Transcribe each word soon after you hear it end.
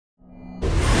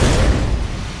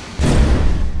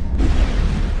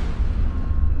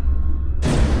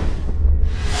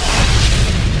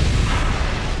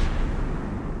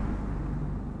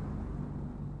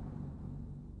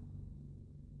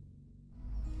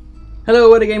Hello,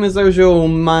 what a game as usual.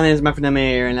 My name is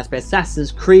Maffinamir, and let's play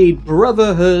Assassin's Creed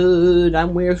Brotherhood.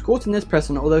 And we're escorting this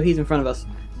person, although he's in front of us,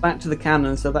 back to the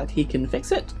cannon so that he can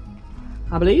fix it,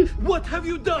 I believe. What have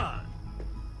you done?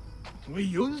 We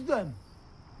used them.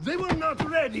 They were not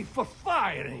ready for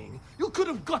firing. You could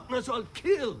have gotten us all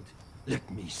killed.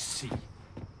 Let me see.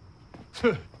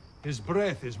 His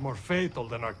breath is more fatal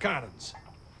than our cannons.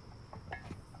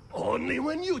 Only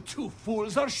when you two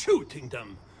fools are shooting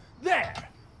them. There.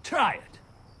 Try it.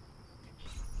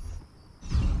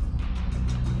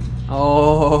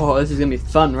 Oh, this is gonna be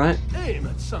fun, right? Aim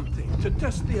at something to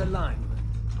test the alignment.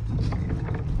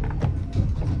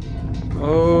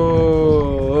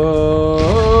 Oh,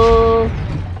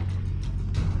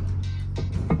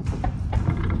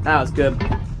 that was good.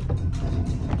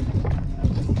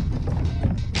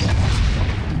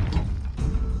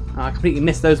 Oh, I completely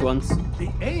missed those ones.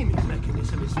 The aiming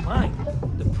mechanism is fine.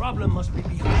 The problem must be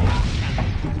behind the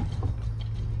cannon.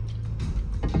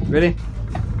 Really?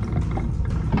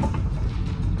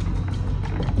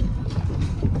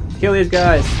 Kill these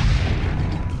guys.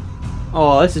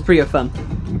 Oh, this is pretty fun.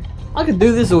 I could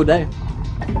do this all day.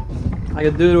 I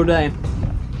could do it all day.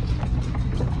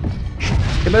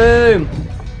 Kaboom!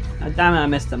 Oh, damn it, I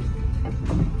missed him.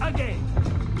 Again.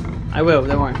 I will,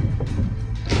 don't worry.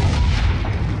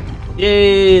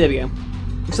 Yay, there we go.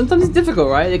 Sometimes it's difficult,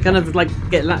 right? It kind of like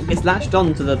gets latched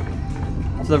on to the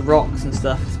rocks and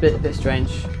stuff. It's a bit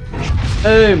strange.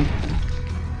 Boom!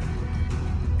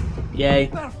 Yay.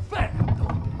 Perfecto.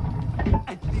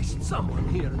 At least someone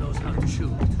here knows how to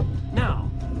shoot. Now,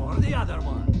 for the other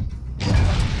one.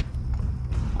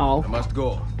 Oh. I must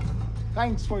go.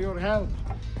 Thanks for your help.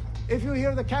 If you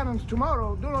hear the cannons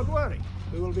tomorrow, do not worry.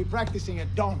 We will be practicing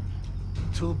at dawn.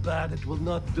 Too bad it will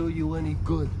not do you any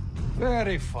good.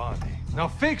 Very funny. Now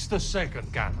fix the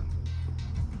second cannon.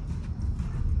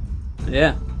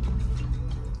 Yeah.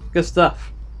 Good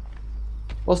stuff.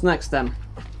 What's next then?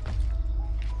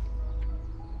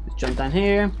 Let's jump down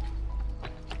here.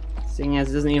 Seeing as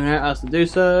it doesn't even hurt us to do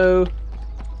so.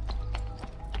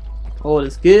 All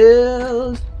is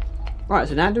good. Right,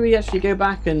 so now do we actually go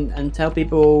back and tell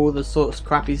people all the sorts of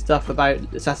crappy stuff about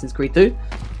Assassin's Creed 2?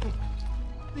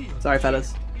 Sorry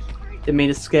fellas. Didn't mean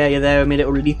to scare you there with me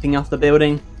little leaping off the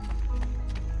building.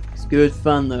 It's good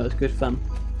fun though, it's good fun.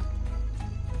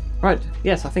 Right,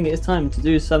 yes, I think it is time to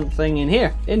do something in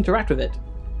here. Interact with it.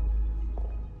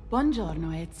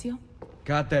 Buongiorno, Ezio.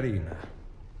 Caterina,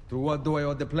 to what do I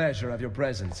owe the pleasure of your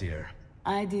presence here?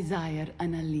 I desire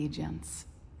an allegiance.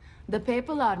 The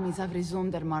papal armies have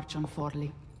resumed their march on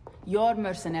Forli. Your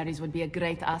mercenaries would be a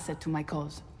great asset to my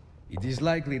cause. It is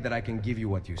likely that I can give you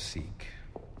what you seek.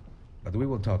 But we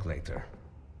will talk later.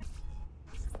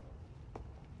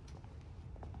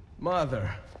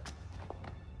 Mother.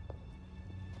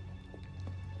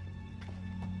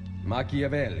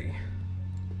 Machiavelli.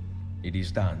 It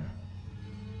is done.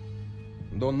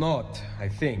 Though not, I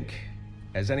think,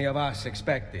 as any of us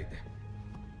expected.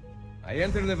 I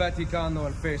entered the Vaticano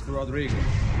and faced Rodrigo.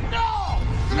 No!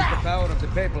 He used the power of the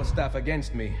papal staff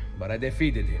against me, but I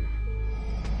defeated him.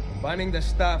 Combining the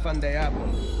staff and the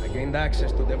apple, I gained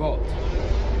access to the vault.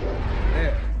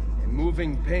 There, a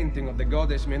moving painting of the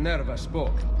goddess Minerva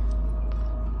spoke.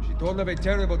 She told of a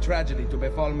terrible tragedy to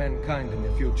befall mankind in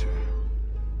the future,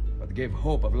 but gave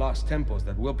hope of lost temples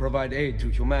that will provide aid to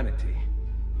humanity.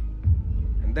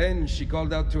 And then she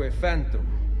called out to a phantom,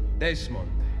 Desmond,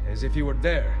 as if he were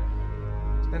there,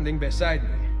 standing beside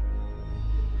me.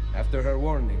 After her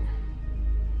warning,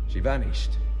 she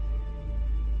vanished.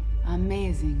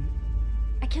 Amazing.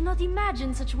 I cannot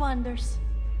imagine such wonders.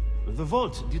 The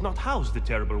vault did not house the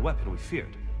terrible weapon we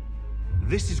feared.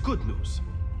 This is good news.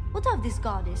 What of this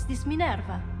goddess, this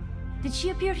Minerva? Did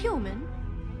she appear human?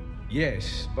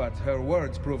 Yes, but her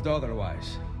words proved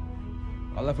otherwise.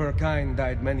 All of her kind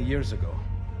died many years ago.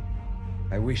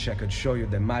 I wish I could show you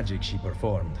the magic she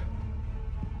performed.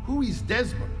 Who is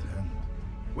Desmond, and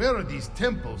where are these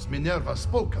temples Minerva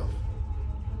spoke of?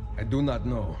 I do not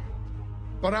know.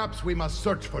 Perhaps we must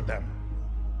search for them.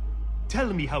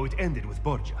 Tell me how it ended with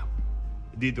Borgia.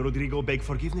 Did Rodrigo beg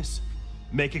forgiveness?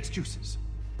 Make excuses?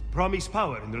 Promise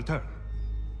power in return?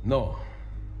 No,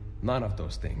 none of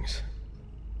those things.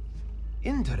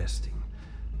 Interesting.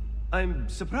 I'm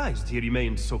surprised he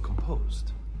remained so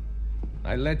composed.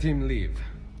 I let him leave.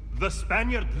 The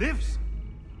Spaniard lives?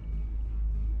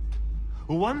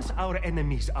 Once our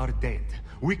enemies are dead,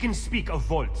 we can speak of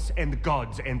vaults and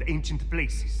gods and ancient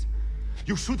places.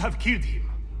 You should have killed him.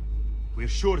 We're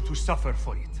sure to suffer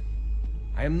for it.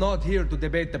 I am not here to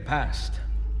debate the past.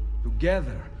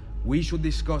 Together, we should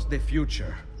discuss the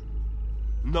future.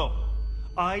 No.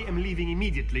 I am leaving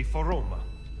immediately for Roma.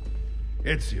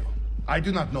 Ezio, I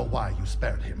do not know why you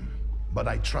spared him, but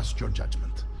I trust your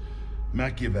judgment.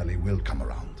 Machiavelli will come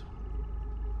around.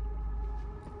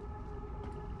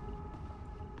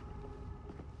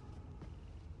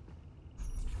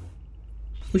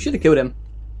 We should have killed him.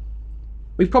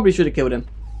 We probably should have killed him.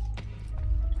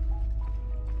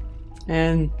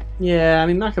 And yeah, I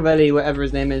mean Machiavelli, whatever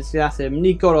his name is, that's him.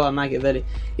 Niccolo Machiavelli.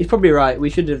 He's probably right. We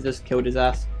should have just killed his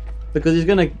ass because it's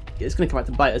gonna come back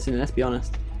to bite us. And let's be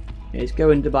honest, yeah, he's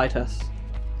going to bite us.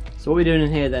 So what are we doing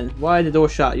in here then? Why are the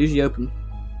doors shut? Usually open.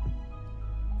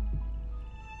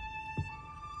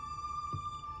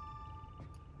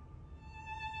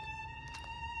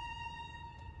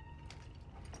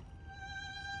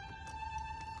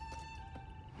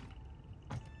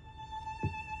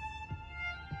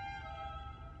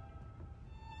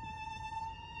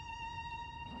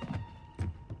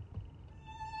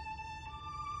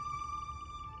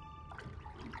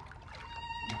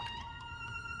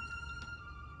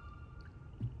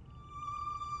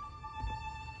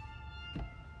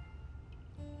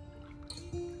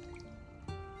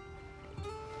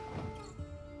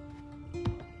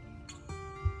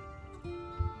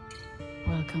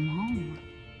 Welcome home.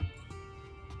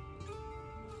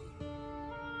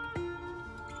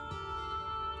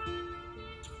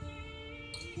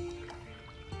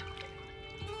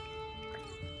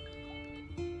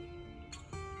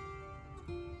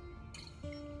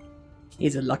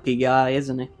 He's a lucky guy,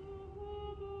 isn't he?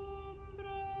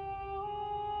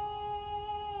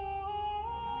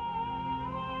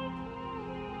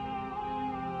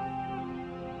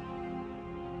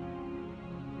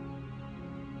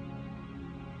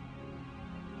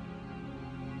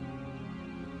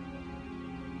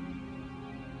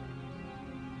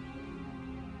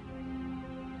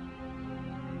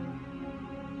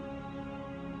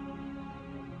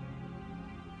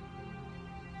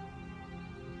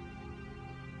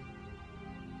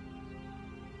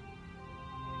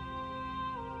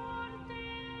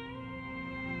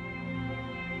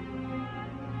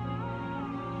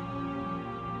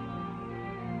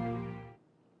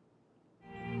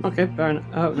 Okay, fair enough.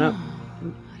 Oh no,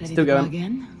 Ready still to go going.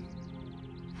 again?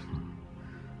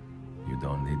 You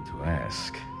don't need to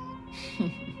ask.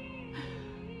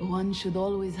 One should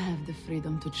always have the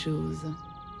freedom to choose.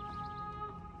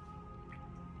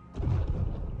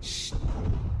 Shh.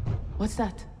 What's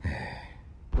that?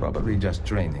 Probably just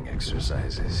training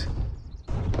exercises.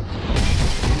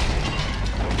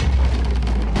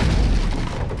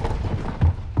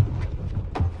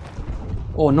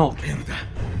 Or not.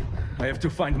 I have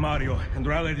to find Mario and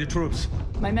rally the troops.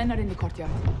 My men are in the courtyard.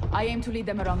 I aim to lead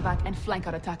them around back and flank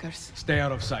our attackers. Stay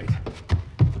out of sight.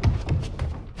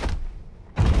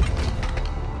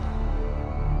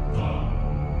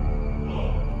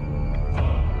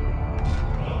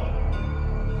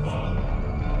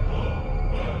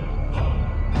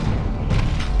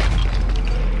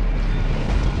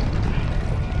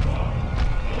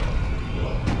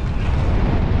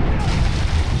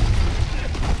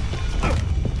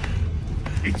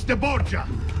 It's the Borgia!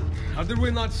 How did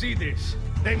we not see this?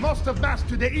 They must have massed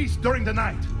to the east during the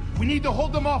night. We need to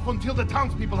hold them off until the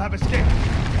townspeople have escaped.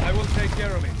 I will take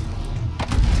care of it.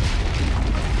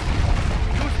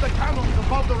 Use the cannons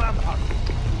above the rampart.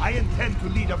 I intend to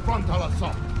lead a frontal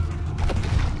assault.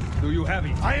 Do you have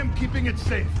it? I am keeping it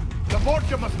safe. The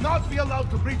Borgia must not be allowed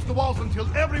to breach the walls until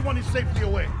everyone is safely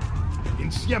away.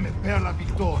 Insieme per la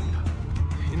vittoria.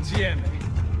 Insieme.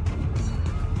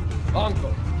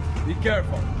 Uncle, be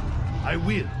careful. I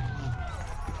will.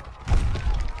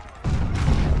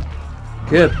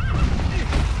 Good.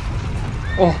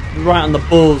 Oh, right on the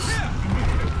balls.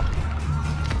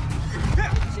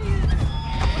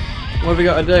 What have we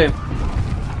got to do?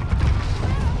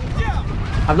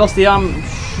 I've lost the arm.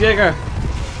 Sugar.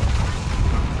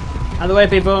 Out of the way,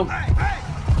 people.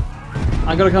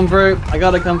 I gotta come through. I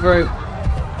gotta come through.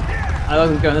 I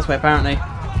wasn't going this way, apparently.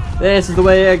 This is the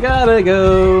way I gotta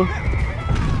go.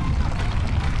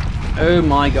 Oh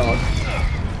my god.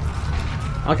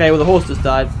 Okay, well the horse just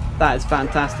died. That is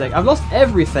fantastic. I've lost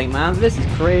everything, man. This is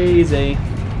crazy.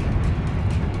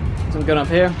 So I'm going up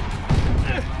here.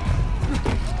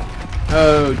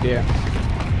 Oh dear.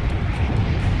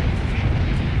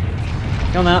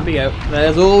 Come out we go.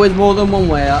 There's always more than one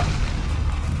way up.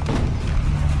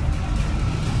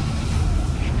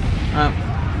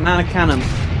 Man of cannon.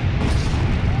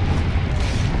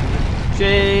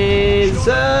 Jesus!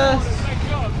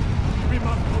 We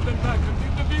must hold them back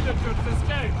until the villagers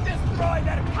escape. Destroy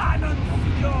their cannons,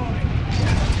 Signore!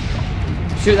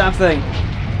 Shoot that thing.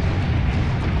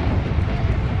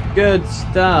 Good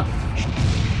stuff.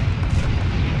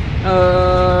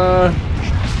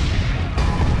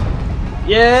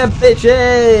 Yeah,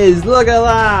 bitches! Look at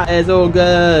that! It's all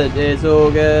good. It's all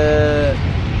good.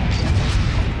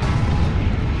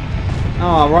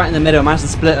 Oh, right in the middle. I managed to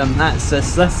split them. That's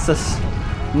just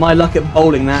my luck at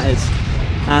bowling, that is.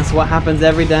 That's what happens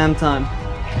every damn time.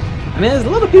 I mean, there's a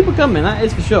lot of people coming, that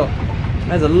is for sure.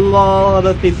 There's a lot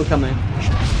of people coming.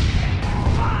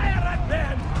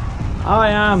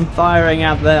 I am firing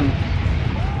at them.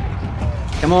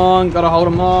 Come on, gotta hold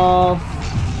them off.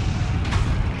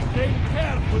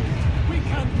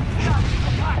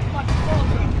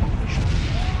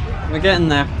 We're getting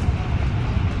there.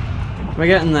 We're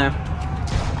getting there.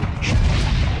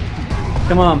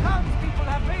 Come on.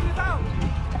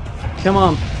 Come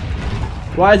on.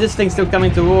 Why is this thing still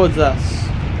coming towards us?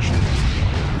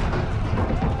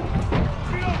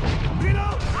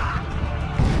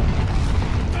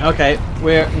 Okay,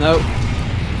 nope.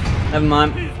 Never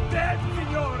mind.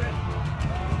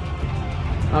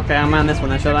 Okay, I'll man this one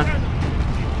then, shall I?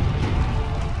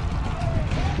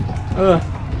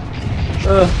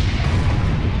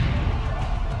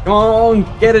 Come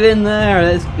on, get it in there.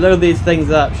 Let's blow these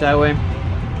things up, shall we?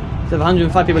 There's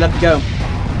 105 people left to go.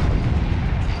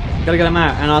 Gotta get them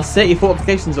out, and our city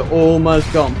fortifications are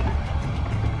almost gone.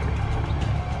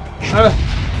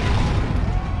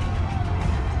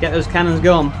 Get those cannons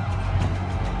gone.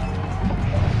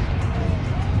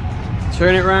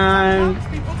 Turn it round.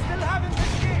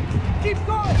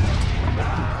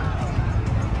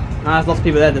 Ah, there's lots of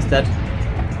people there that's dead.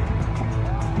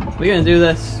 We're gonna do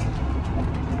this.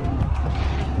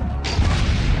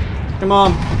 Come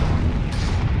on.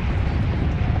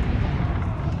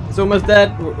 It's almost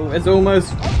dead. It's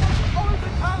almost.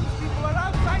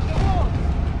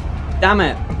 Damn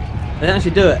it. I didn't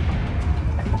actually do it.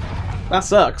 That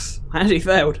sucks. I actually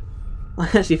failed.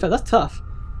 That's tough.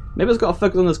 Maybe I've got to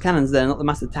focus on those cannons there, not the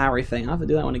massive towery thing. I'll have to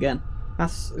do that one again.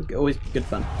 That's always good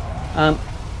fun.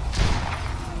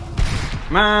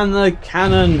 Man, the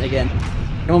cannon again.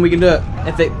 Come on, we can do it.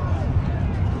 If it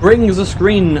brings the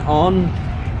screen on.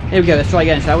 Here we go, let's try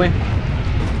again, shall we?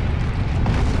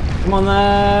 Come on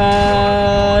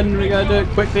then! We gotta do it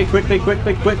quickly, quickly,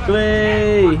 quickly,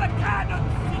 quickly!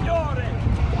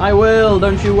 I will,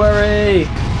 don't you worry!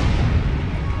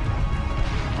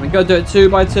 We gotta do it 2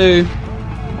 by 2.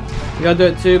 We gotta do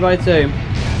it 2 by 2.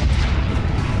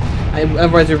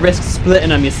 Otherwise we risk splitting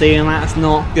them, you see, and that's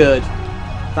not good.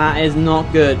 That is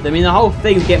not good. I mean, the whole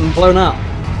thing's getting blown up.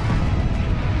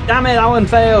 Damn it, that one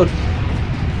failed!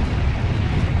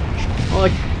 Oh, the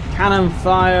cannon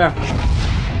fire.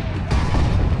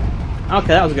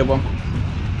 Okay, that was a good one.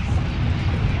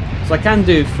 So I can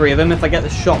do 3 of them if I get the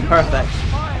shot perfect.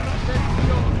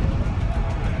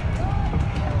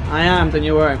 I am, don't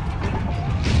you worry.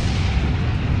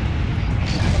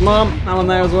 Come on, that one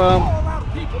there as well.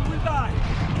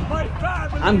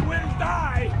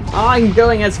 I'm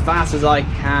going as fast as I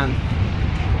can.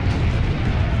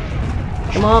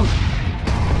 Come on.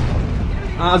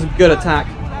 That was a good attack.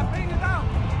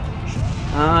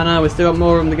 Ah, no, we've still got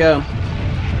more of them to go.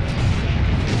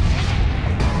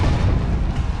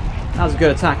 That was a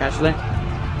good attack, actually.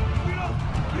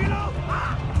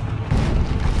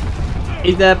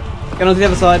 He's dead. Going on to the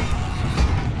other side.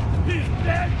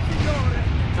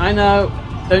 I know.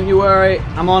 Don't you worry.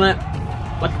 I'm on it.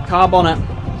 Like a carb on it.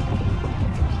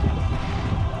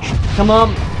 Come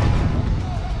on.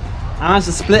 I managed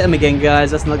to split him again, guys.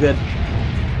 That's not good.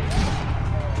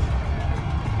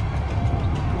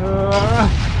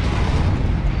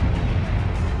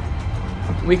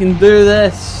 We can do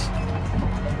this.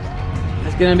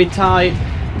 It's gonna be tight.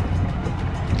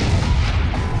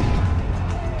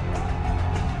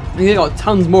 I think they got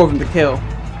tons more of them to kill.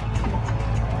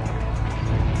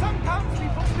 Some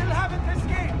townspeople still haven't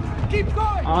escaped. Keep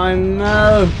going. I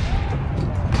know.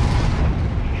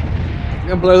 I'm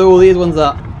gonna blow all these ones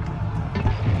up.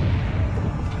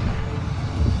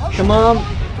 Come on.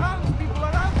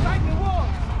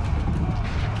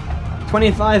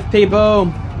 25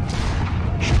 people.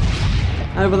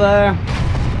 Over there.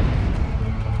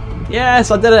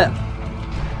 Yes, I did it.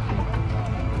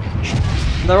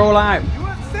 They're all out.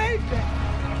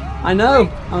 I know.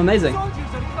 I'm amazing.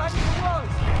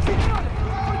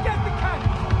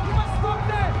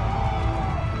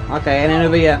 Okay, and then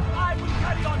over here.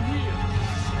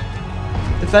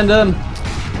 Defend them.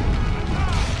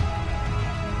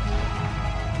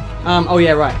 Oh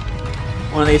yeah, right.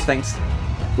 One of these things.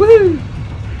 Woohoo!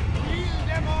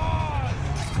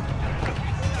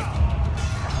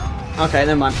 Okay,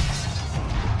 never mind.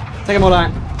 Take them all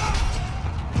out. I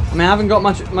mean, I haven't got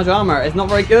much armor. It's not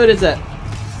very good, is it?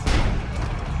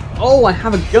 Oh, I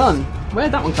have a gun.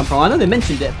 Where'd that one come from? I know they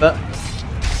mentioned it, but...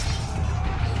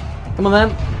 Come Come on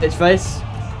then, bitch face.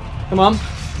 Come on.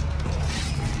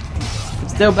 I'm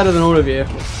still better than all of you.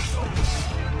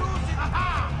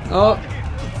 Oh.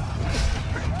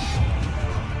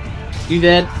 You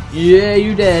dead? Yeah,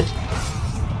 you dead.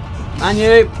 And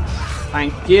you.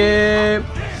 Thank you.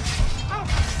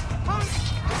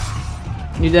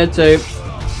 You dead too.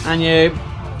 And you.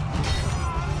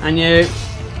 And you.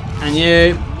 And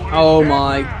you. Oh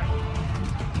my.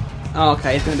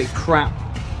 Okay, it's gonna be crap.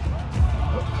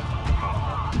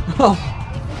 Oh.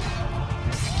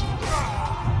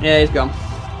 Yeah, he's gone.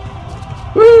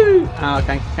 Woo! Oh,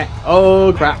 okay.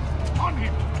 Oh crap.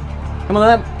 Come on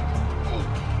then.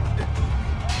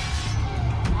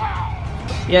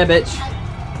 Yeah, bitch.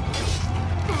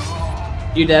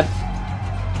 You dead.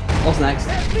 What's next?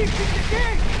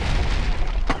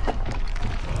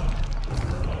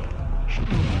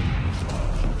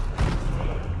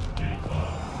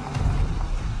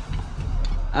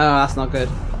 Oh, that's not good.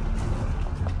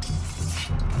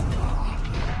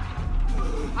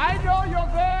 I know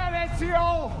you're there,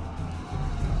 Ezio!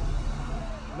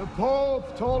 The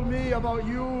Pope told me about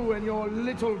you and your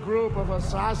little group of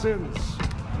assassins.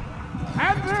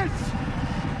 And this!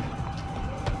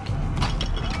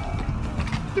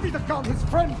 Give me the gun his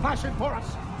friend fashioned for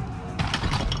us!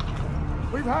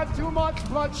 We've had too much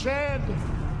bloodshed.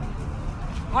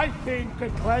 I think a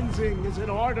cleansing is in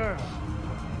order.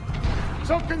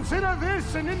 So consider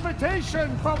this an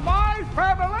invitation from my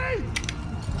family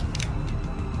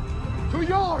to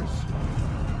yours.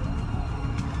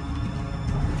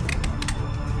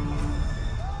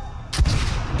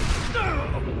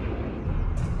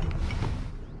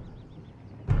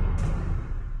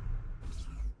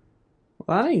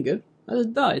 Well, that ain't good. I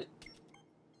just died.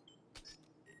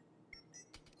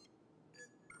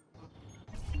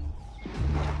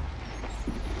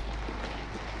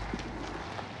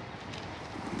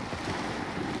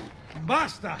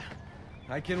 Basta!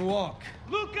 I can walk.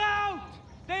 Look out!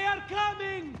 They are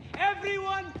coming!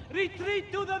 Everyone,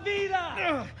 retreat to the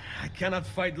villa! I cannot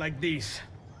fight like this.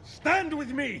 Stand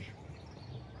with me!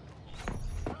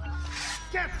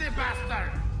 Get the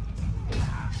bastard!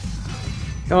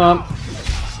 Come on.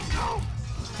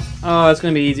 Oh, it's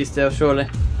going to be easy still, surely.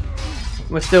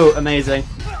 We're still amazing.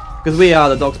 Because we are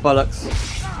the dog's bollocks.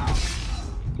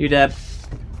 You dead.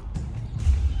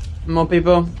 More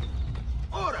people.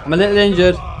 I'm a little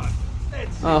injured.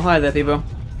 Oh, hi there, people.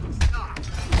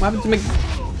 What happened to me?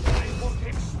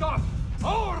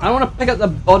 I don't want to pick up the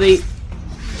body.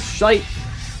 Shite.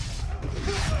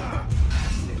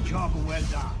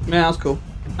 Yeah, that's cool.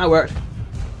 That worked.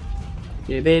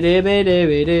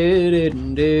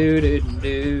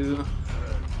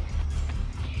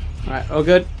 Alright, all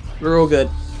good? We're all good.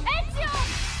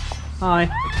 Hi.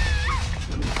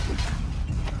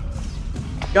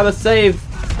 Gotta save.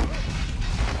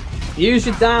 Use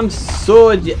your damn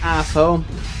sword, you asshole.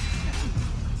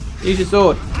 Use your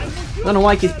sword. I don't know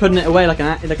why he's putting it away like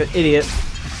an idiot.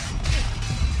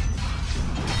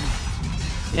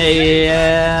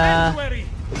 Yeah.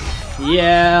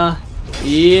 Yeah.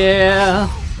 Yeah.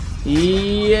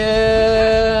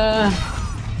 Yeah.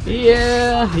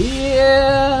 Yeah.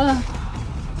 Yeah.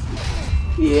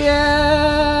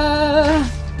 Yeah.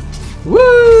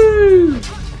 Woo!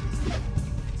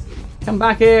 Come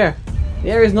back here.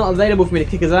 The area's not available for me to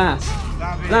kick his ass.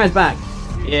 Now he's back.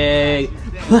 Yay.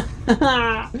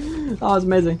 Oh, that's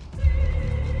amazing.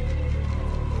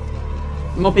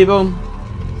 More people.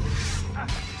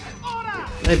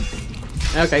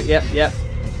 Okay, yep.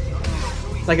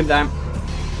 Take him down.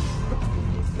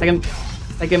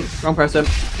 Take him. Wrong person.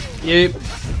 You.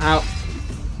 Out.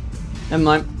 Never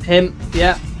mind. Him.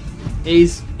 Yeah.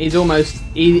 He's almost.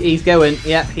 He's going.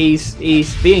 Yeah. He's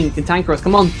being cantankerous.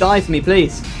 Come on, die for me,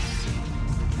 please.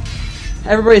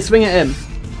 Everybody swing at him.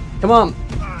 Come on.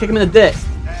 Kick him in the dick.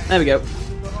 There we go.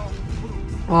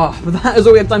 Oh, but that is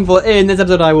all we have time for in this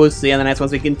episode. I will see you in the next one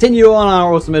as we continue on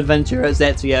our awesome adventure at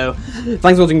Ezio.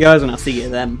 Thanks for watching, guys, and I'll see you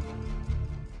then.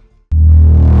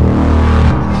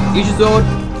 Use your sword.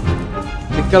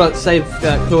 We've got to save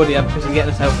Claudia because she's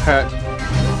getting herself hurt.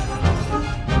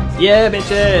 Yeah,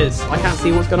 bitches! I can't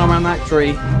see what's going on around that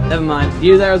tree. Never mind.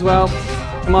 You there as well?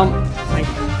 Come on. Thank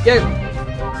you.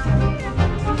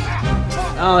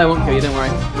 Oh, they won't kill you, don't worry.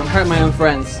 I'm hurting my own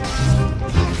friends.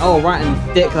 Oh, right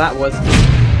and dick that was.